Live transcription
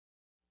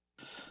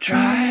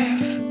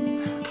Drive,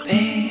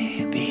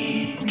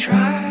 baby,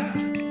 drive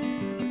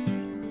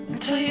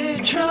until your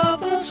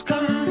trouble's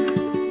gone.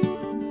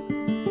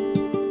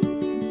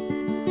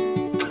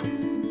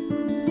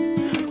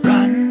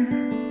 Run,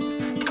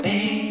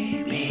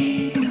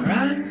 baby,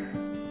 run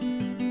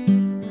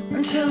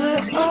until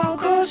it all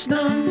goes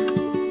numb.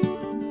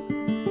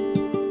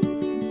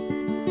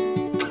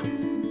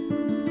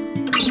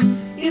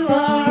 You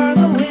are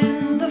the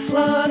wind, the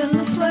flood, and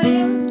the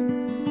flame.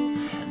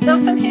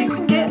 Nothing here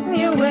can get in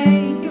your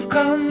way. You've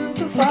come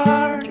too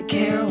far to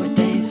care what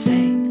they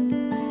say.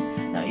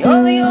 Now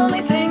you're the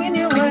only thing in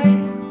your way.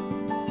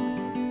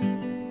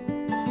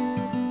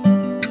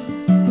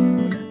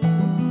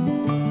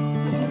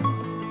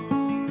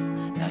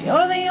 Now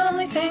you're the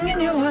only thing in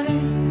your way.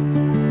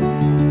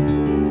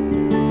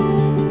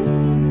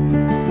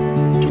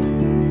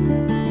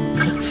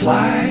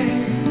 Fly,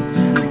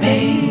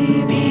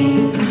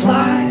 baby,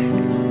 fly,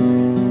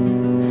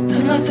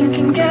 till nothing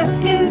can get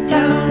you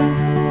down.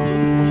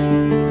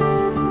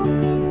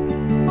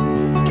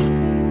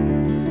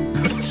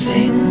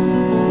 Sing,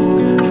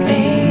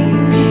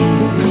 baby,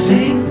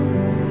 sing,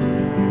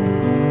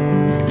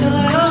 till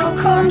it all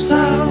comes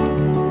out.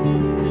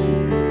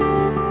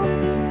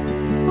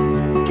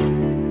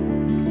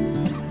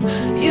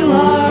 You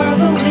are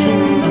the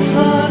wind, the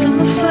flood, and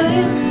the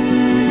flame.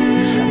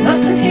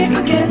 Nothing here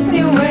can get in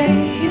your way.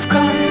 You've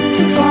come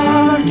too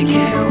far to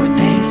care what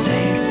they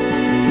say.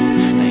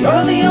 Now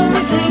you're the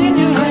only thing in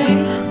your way.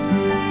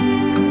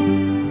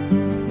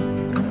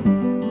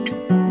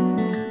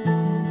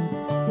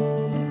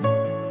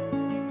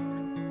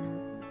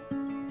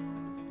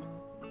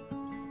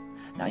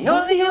 Now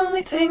you're the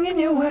only thing in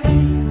your way.